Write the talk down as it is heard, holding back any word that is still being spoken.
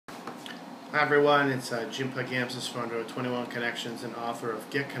Hi everyone, it's Jim Pagiamtzis, founder of 21 Connections and author of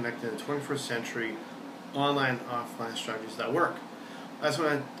Get Connected in the 21st Century Online Offline Strategies That Work. I just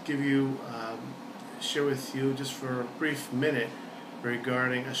want to share with you just for a brief minute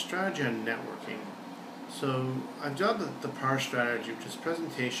regarding a strategy on networking. So I've developed the PAR strategy, which is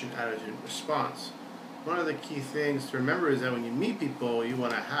presentation, attitude, response. One of the key things to remember is that when you meet people, you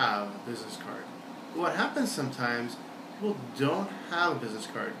want to have a business card. But what happens sometimes, people don't have a business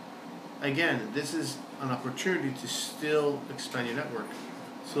card. Again, this is an opportunity to still expand your network.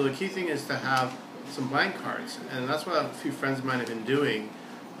 So the key thing is to have some blank cards, and that's what a few friends of mine have been doing.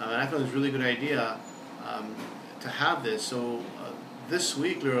 And I thought it was a really good idea to have this. So this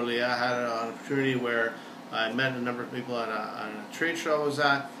week, literally, I had an opportunity where I met a number of people at a trade show I was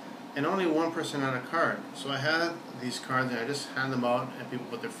at, and only one person had a card. So I had these cards, and I just hand them out, and people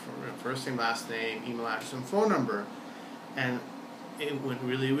put their first name, last name, email address, and phone number. And it went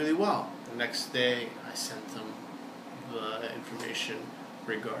really, really well. The next day, I sent them the information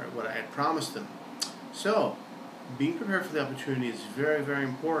regarding what I had promised them. So, being prepared for the opportunity is very, very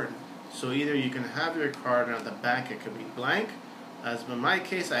important. So either you can have your card, and at the back it could be blank. As in my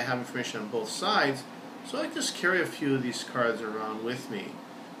case, I have information on both sides. So I just carry a few of these cards around with me.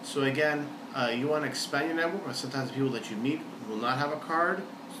 So again, you want to expand your network, but sometimes people that you meet will not have a card.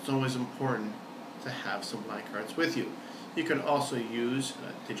 So it's always important to have some blank cards with you. You can also use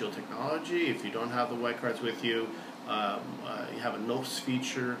digital technology. If you don't have the white cards with you, you have a notes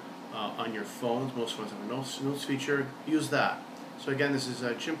feature on your phones. Most phones have a notes feature. Use that. So again, this is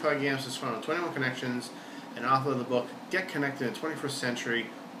Jim Pagiamtzis, founder of 21 Connections, and author of the book Get Connected in the 21st Century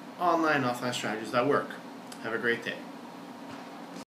Online Offline Strategies That Work. Have a great day.